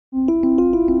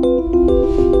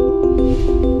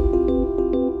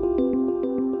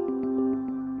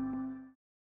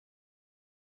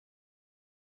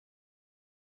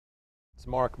It's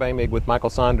Mark Bamig with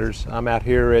Michael Saunders. I'm out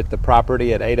here at the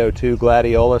property at 802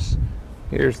 Gladiolus.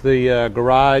 Here's the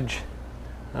garage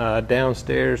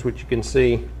downstairs, which you can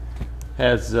see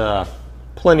has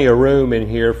plenty of room in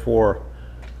here for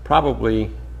probably,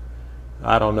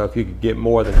 I don't know if you could get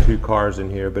more than 2 cars in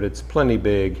here, but it's plenty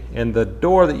big. And the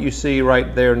door that you see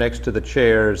right there next to the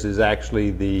chairs is actually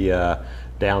the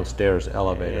downstairs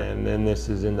elevator. And then this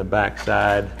is in the back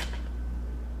side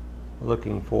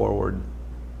looking forward.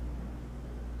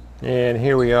 And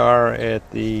here we are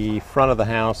at the front of the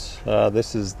house.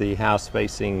 This is the house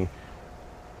facing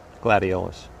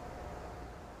Gladiolus.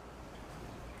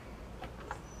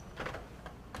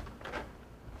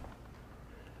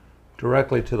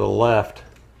 Directly to the left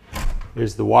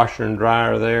is the washer and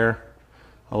dryer there,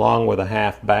 along with a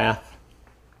half bath.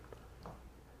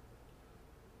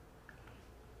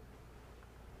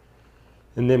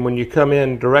 And then when you come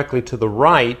in directly to the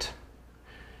right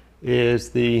is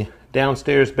the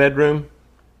downstairs bedroom,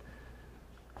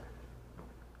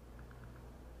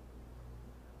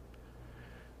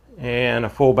 and a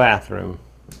full bathroom.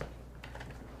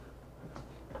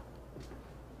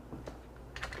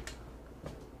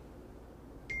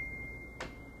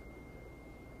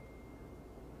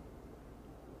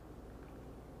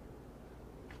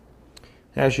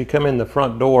 As you come in the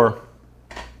front door,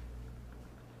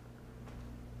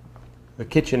 the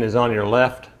kitchen is on your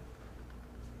left.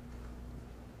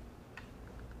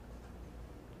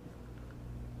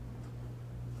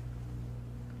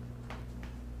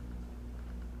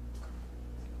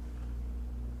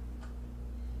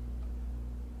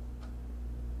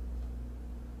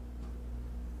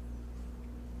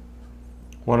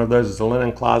 One of those is the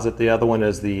linen closet, the other one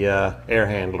is the air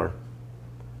handler.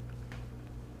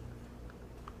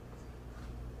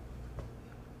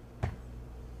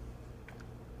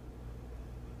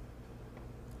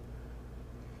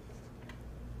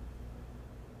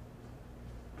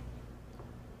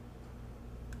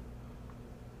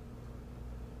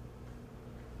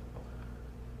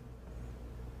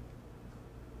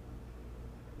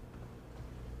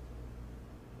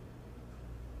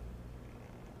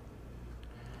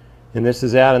 And this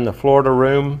is out in the Florida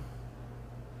room.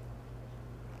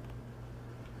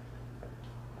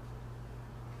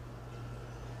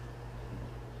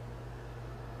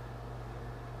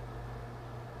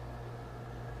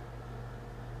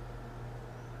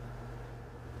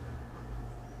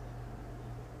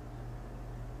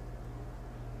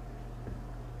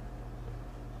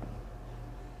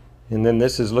 And then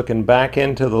this is looking back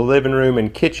into the living room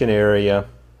and kitchen area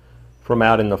from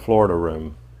out in the Florida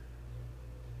room.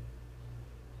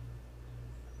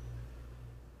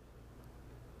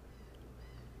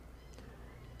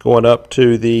 Going up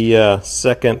to the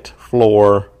second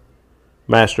floor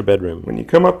master bedroom. When you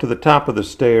come up to the top of the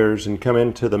stairs and come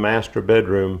into the master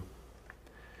bedroom,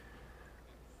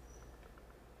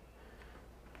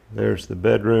 there's the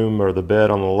bedroom or the bed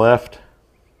on the left,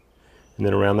 and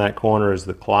then around that corner is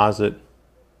the closet.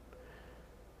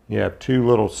 You have 2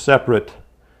 little separate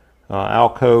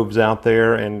alcoves out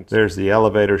there, and there's the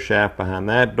elevator shaft behind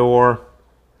that door,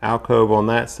 alcove on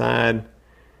that side,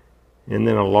 and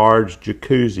then a large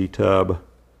jacuzzi tub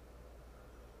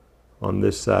on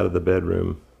this side of the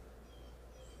bedroom.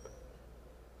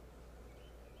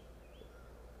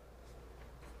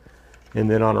 And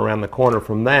then on around the corner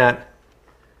from that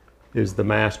is the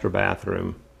master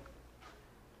bathroom.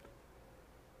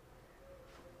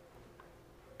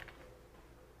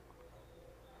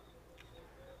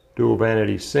 Dual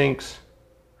vanity sinks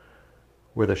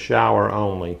with a shower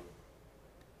only.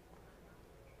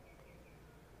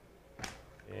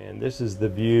 And this is the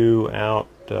view out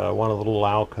one of the little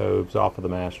alcoves off of the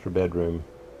master bedroom.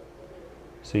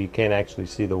 So you can't actually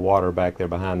see the water back there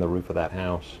behind the roof of that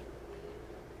house.